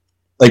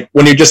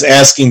when you're just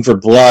asking for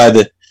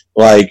blood,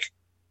 like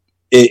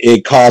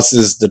it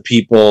causes the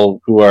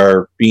people who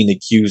are being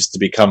accused to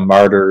become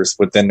martyrs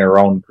within their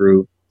own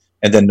group,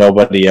 and then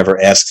nobody ever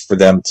asks for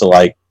them to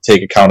like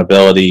take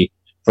accountability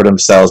for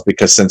themselves,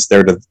 because since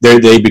they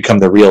become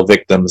the real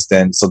victims,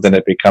 then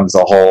it becomes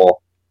a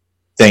whole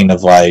thing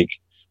of like,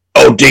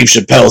 oh, Dave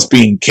Chappelle's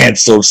being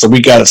canceled, so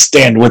we got to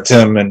stand with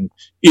him, and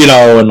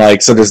and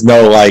like so there's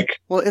no like.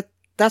 Well,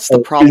 that's the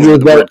problem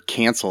with the word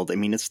canceled. I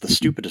mean, it's the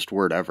stupidest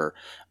word ever.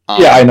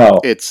 Yeah, I know.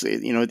 It's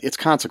it's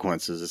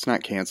consequences. It's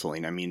not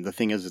canceling. I mean, the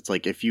thing is, it's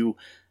like if you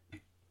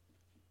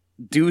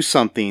do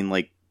something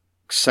like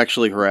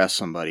sexually harass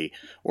somebody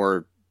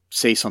or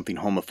say something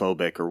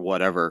homophobic or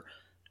whatever,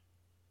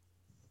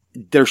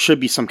 there should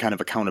be some kind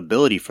of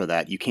accountability for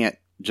that. You can't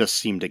just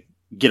seem to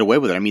get away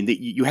with it. I mean,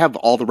 you have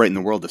all the right in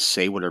the world to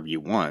say whatever you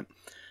want,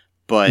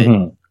 but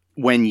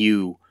when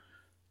you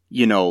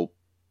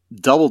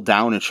double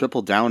down and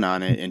triple down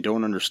on it and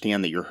don't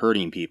understand that you're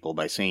hurting people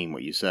by saying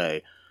what you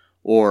say,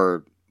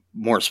 or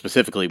more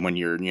specifically when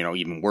you're,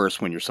 even worse,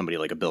 when you're somebody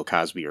like a Bill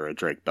Cosby or a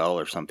Drake Bell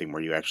or something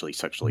where you actually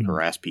sexually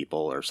harass people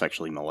or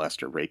sexually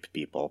molest or rape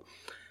people.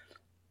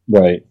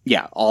 Right.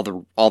 Yeah. All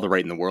the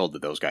right in the world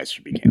that those guys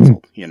should be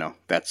canceled.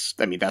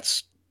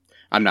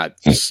 I'm not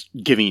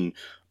giving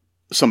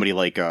somebody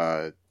like,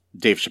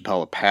 Dave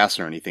Chappelle a pass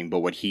or anything, but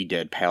what he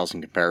did pales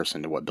in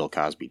comparison to what Bill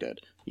Cosby did,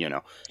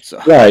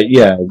 so. Right.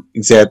 Yeah,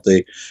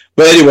 exactly.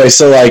 But anyway,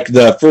 so like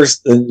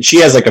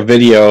she has like a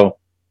video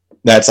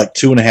that's like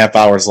 2.5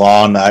 hours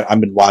long. I've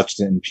been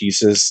watching it in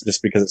pieces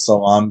just because it's so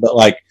long, but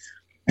like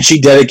she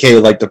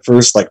dedicated like the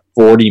first like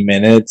 40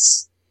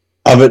 minutes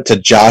of it to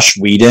Josh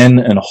Whedon,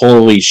 and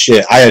holy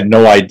shit, I had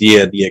no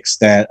idea the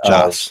extent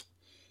of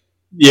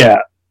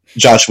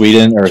Josh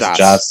Whedon, or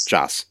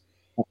Joss.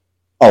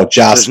 Oh,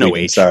 Joss. There's no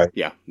Whedon, H. sorry.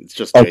 Yeah, it's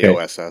just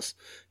Joss.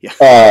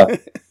 Yeah.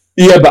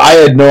 Yeah, but I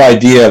had no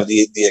idea of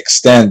the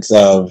extent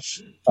of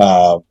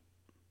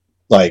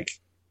like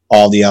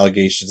all the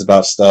allegations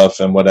about stuff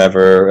and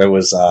whatever. It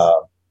was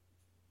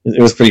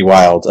pretty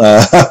wild.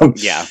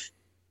 Yeah.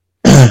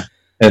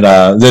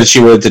 And then she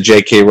went to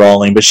J.K.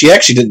 Rowling, but she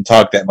actually didn't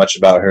talk that much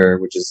about her,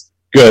 which is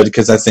good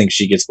because I think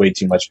she gets way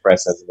too much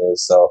press as it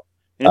is. So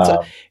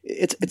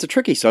it's a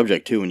tricky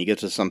subject too when you get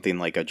to something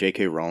like a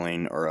J.K.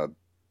 Rowling or a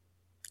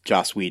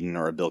Joss Whedon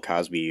or a Bill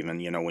Cosby.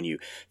 Even when you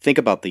think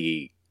about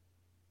the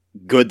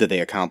good that they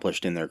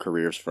accomplished in their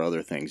careers for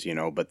other things,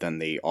 but then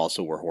they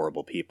also were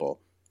horrible people.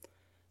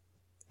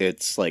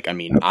 It's like, I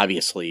mean,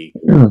 obviously,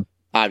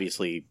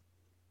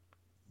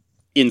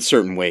 in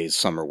certain ways,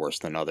 some are worse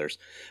than others.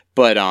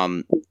 But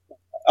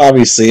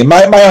obviously, and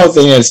my whole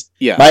thing is,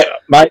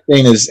 my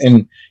thing is,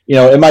 and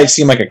it might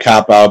seem like a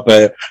cop out,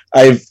 but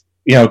I've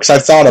because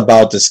I've thought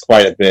about this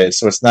quite a bit,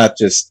 so it's not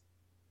just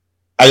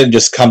I didn't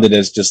just come to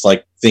this just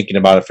like thinking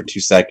about it for 2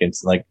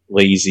 seconds, like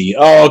lazy.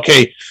 Oh,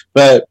 okay,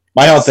 but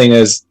my whole thing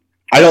is,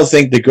 I don't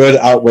think the good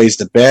outweighs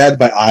the bad,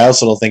 but I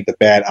also don't think the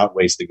bad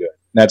outweighs the good.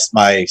 That's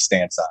my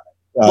stance on it.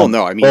 Well,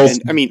 no, I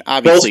mean,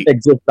 obviously,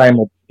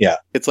 yeah.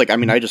 It's like, I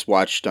mean, I just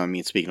watched.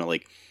 Speaking of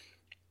like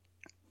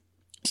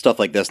stuff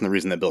like this, and the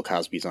reason that Bill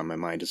Cosby's on my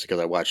mind is because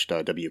I watched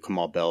W.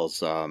 Kamau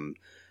Bell's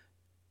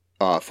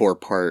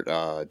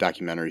 4-part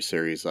documentary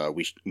series.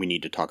 We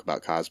need to talk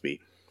about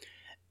Cosby,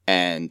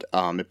 and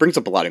it brings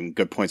up a lot of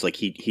good points. Like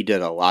he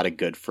did a lot of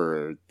good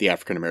for the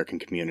African American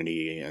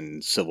community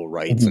and civil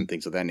rights and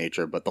things of that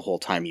nature. But the whole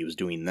time he was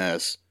doing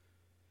this,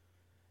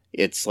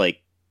 it's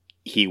like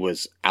he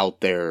was out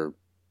there,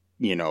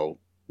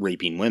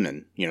 raping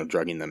women,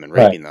 drugging them and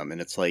raping them. And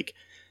it's like,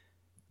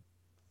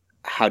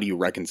 how do you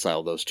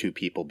reconcile those two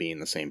people being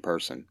the same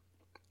person?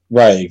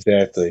 Right,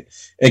 exactly.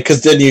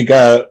 Because then you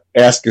gotta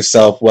ask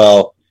yourself,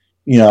 well,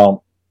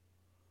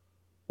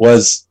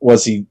 was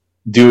he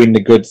doing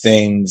the good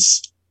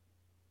things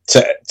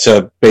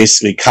to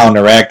basically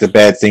counteract the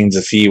bad things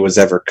if he was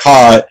ever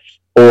caught,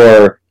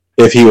 or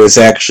if he was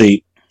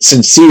actually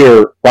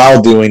sincere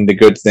while doing the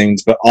good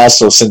things, but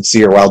also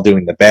sincere while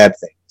doing the bad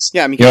things?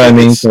 Yeah, I mean,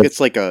 it's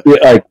like a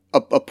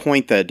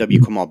point that W.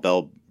 Kamau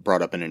Bell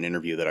brought up in an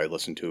interview that I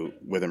listened to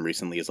with him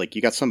recently. Is like,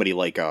 you got somebody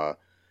like that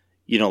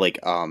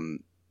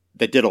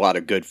did a lot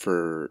of good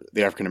for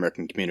the African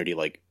American community,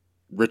 like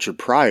Richard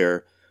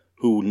Pryor,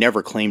 who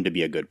never claimed to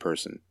be a good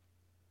person.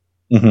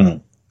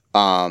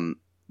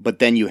 But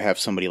then you have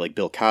somebody like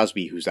Bill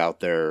Cosby who's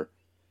out there,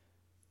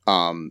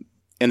 and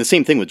the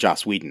same thing with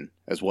Joss Whedon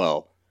as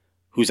well,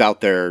 who's out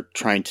there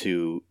trying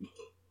to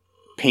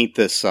paint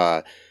this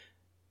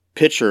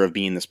picture of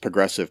being this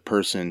progressive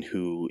person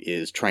who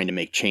is trying to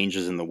make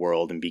changes in the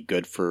world and be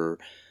good for,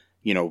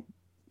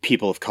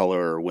 people of color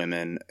or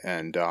women,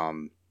 and,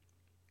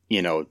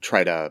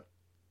 try to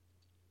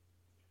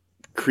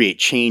create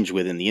change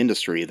within the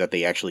industry that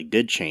they actually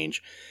did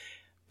change.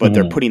 But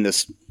they're putting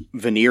this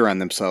veneer on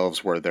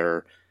themselves where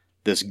they're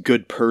this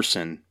good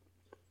person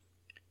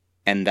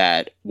and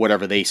that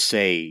whatever they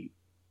say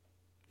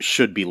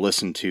should be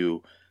listened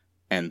to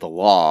and the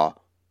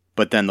law,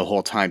 but then the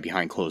whole time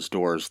behind closed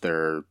doors,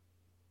 they're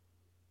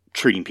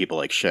treating people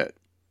like shit.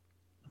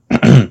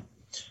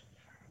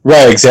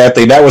 Right,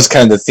 exactly. That was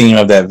kind of the theme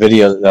of that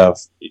video. Of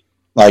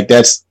like,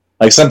 that's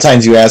like,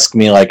 sometimes you ask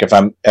me like if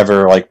I'm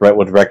ever like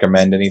would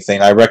recommend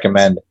anything. I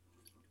recommend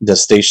the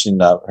station.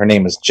 Her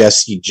name is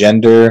Jessie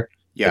Gender.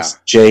 Yeah, it's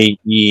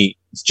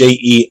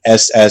JESSIE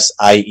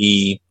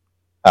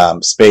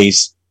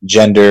space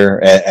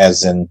gender,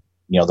 as in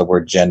the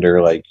word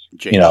gender, like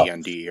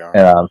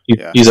JENDER.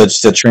 He's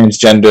just a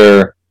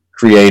transgender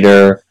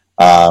creator.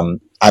 I'm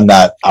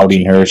not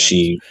outing her.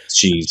 She's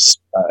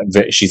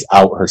she's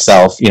out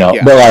herself,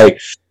 Yeah. but like,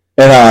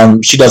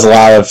 and she does a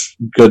lot of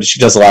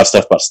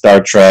stuff about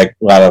Star Trek,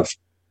 a lot of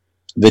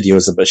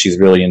videos, but she's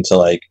really into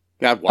like,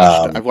 Yeah,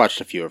 I've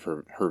watched a few of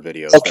her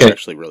videos. Okay. They're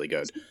actually really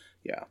good.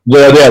 Yeah.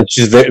 Yeah,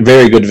 she's very,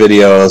 very good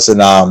videos, and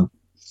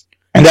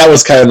that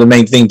was kind of the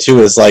main thing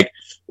too, is like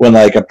when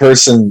like a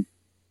person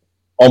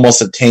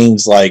almost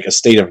attains like a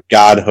state of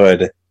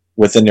godhood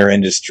within their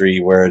industry,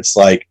 where it's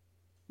like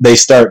they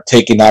start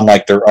taking on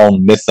like their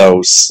own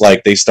mythos,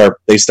 like they start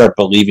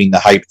believing the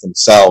hype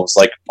themselves,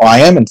 like, oh, I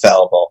am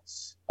infallible,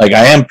 like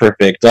I am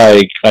perfect,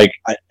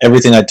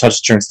 everything I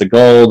touch turns to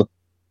gold,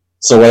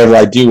 so whatever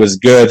I do is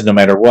good no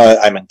matter what,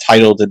 I'm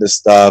entitled to this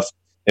stuff.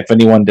 If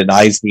anyone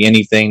denies me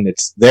anything,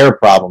 it's their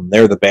problem,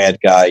 they're the bad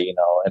guy,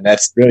 and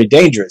that's really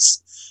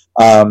dangerous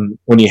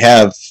when you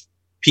have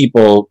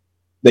people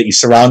that you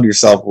surround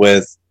yourself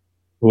with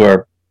who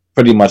are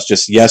pretty much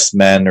just yes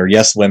men or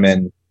yes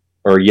women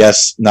or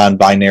yes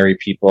non-binary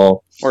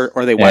people,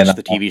 or they watch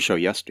the TV show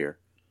Yes Dear,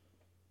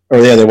 or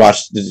yeah, they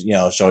watch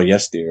show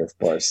Yes Dear, of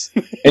course.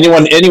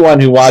 anyone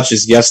who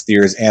watches Yes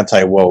Dear is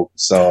anti-woke,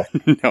 so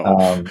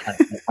no.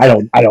 I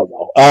don't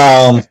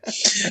know.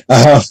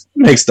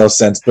 Makes no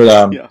sense,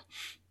 but yeah.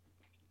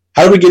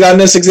 How do we get on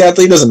this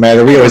exactly? It doesn't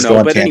matter. We always go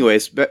on. But tangent.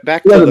 anyways, back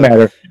it to doesn't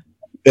matter.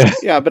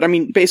 Yeah, but I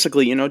mean,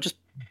 basically, just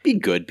be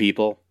good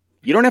people.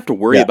 You don't have to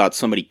worry about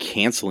somebody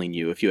canceling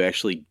you if you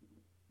actually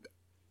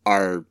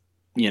are,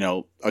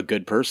 a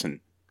good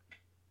person.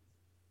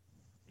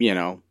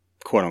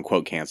 Quote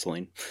unquote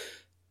canceling.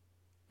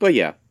 But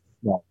yeah.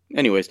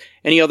 Anyways,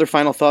 any other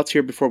final thoughts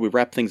here before we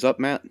wrap things up,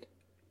 Matt?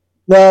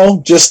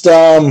 No, just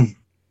if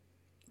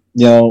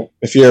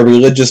you're a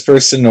religious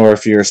person or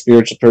if you're a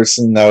spiritual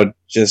person, I would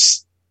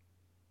just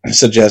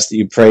suggest that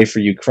you pray for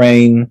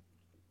Ukraine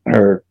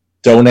or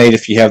donate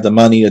if you have the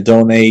money to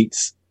donate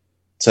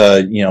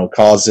to,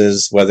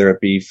 causes, whether it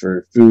be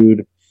for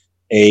food,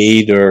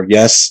 aid, or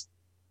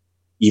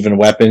even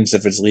weapons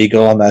if it's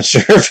legal. I'm not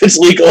sure if it's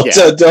legal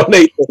to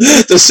donate,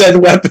 to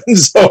send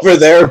weapons over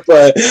there,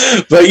 but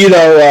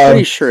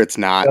pretty sure it's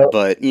not,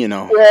 but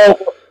well,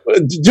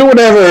 do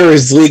whatever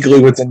is legally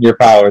within your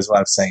power is what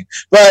I'm saying.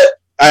 But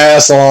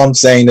I'm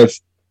saying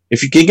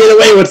if you can get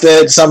away with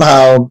it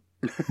somehow,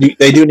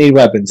 they do need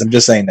weapons. I'm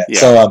just saying that. Yeah.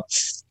 So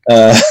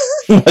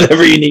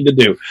whatever you need to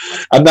do.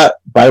 I'm not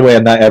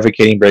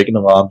advocating breaking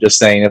the law. I'm just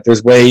saying if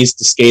there's ways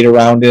to skate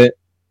around it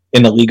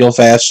in a legal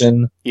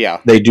fashion,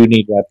 they do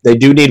need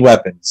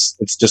weapons.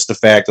 It's just a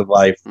fact of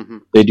life. Mm-hmm.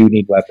 They do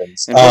need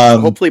weapons.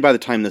 And hopefully by the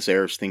time this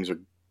airs, things are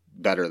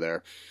better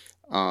there.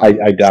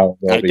 I doubt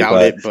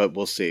it, but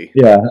we'll see.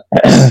 Yeah.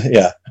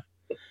 Yeah.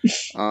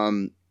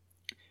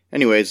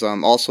 Anyways,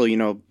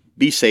 also,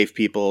 be safe,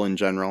 people in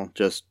general.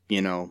 Just,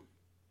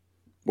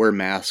 wear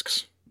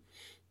masks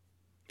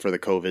for the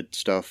COVID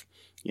stuff.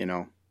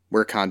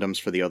 Wear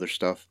condoms for the other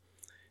stuff.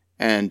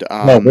 And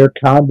wear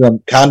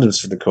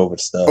condoms for the COVID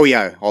stuff. Oh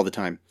yeah, all the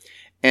time.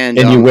 And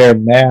you wear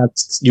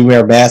masks. You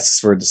wear masks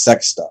for the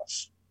sex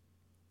stuff.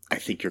 I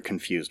think you're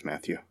confused,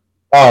 Matthew.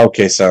 Oh,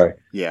 okay, sorry.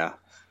 Yeah,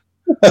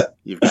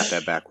 you've got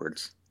that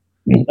backwards.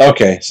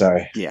 Okay,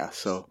 sorry. Yeah,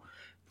 so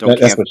don't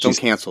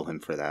cancel him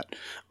for that.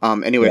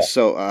 Anyway,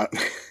 so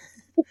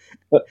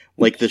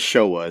like this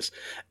show was,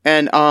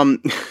 and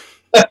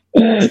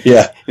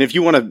yeah. And if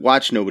you want to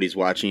watch Nobody's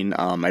Watching,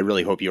 I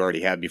really hope you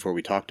already have before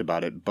we talked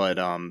about it, but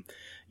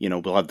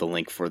we'll have the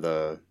link for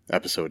the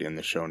episode in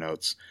the show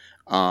notes,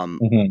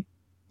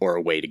 or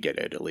a way to get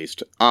it at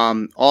least.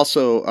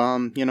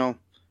 Also,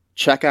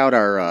 check out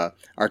our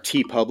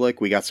TeePublic.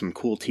 We got some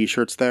cool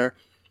T-shirts there.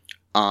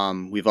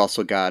 We've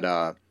also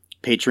got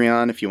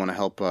Patreon if you want to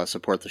help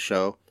support the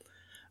show.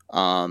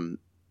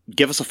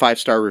 Give us a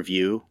 5-star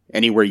review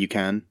anywhere you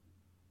can,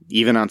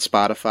 even on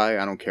Spotify.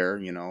 I don't care.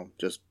 I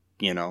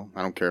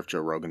don't care if Joe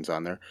Rogan's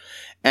on there.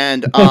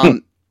 And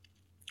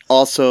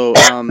also,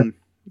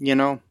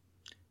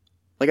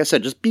 like I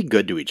said, just be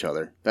good to each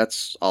other.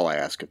 That's all I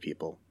ask of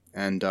people.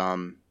 And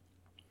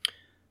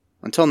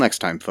until next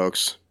time,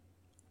 folks,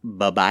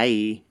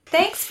 bye-bye.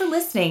 Thanks for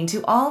listening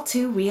to All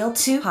Too Real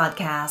 2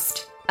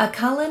 podcast, a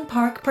Cullen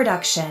Park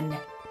production.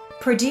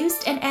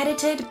 Produced and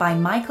edited by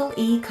Michael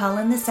E.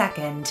 Cullen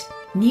II.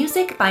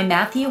 Music by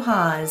Matthew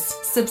Haas.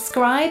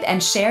 Subscribe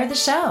and share the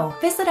show.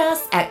 Visit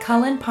us at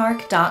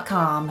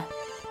cullenpark.com.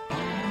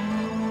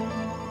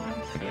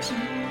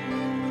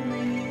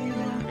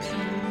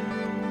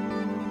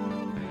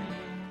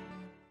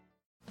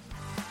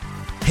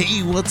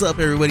 Hey, what's up,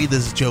 everybody?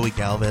 This is Joey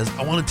Galvez.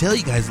 I want to tell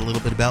you guys a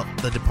little bit about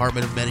the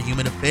Department of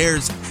Metahuman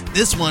Affairs.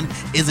 This one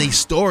is a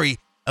story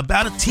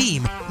about a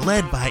team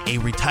led by a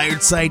retired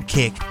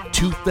sidekick,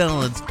 2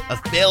 felons, a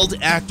failed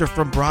actor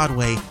from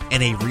Broadway,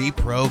 and a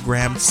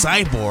reprogrammed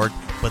cyborg.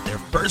 But their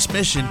first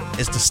mission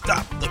is to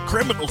stop the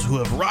criminals who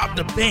have robbed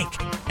a bank,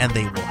 and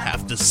they will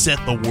have to set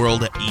the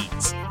world at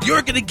ease.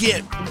 You're going to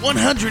get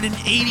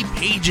 180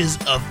 pages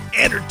of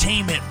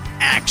entertainment,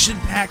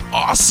 action-packed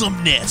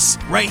awesomeness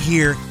right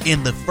here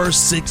in the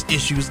first 6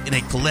 issues in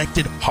a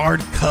collected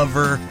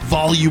hardcover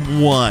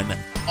volume 1.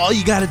 all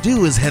you got to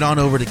do is head on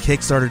over to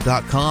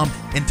Kickstarter.com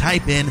and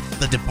type in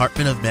the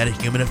Department of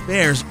Meta-Human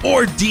Affairs,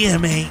 or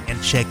DMA,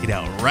 and check it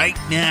out right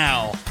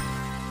now.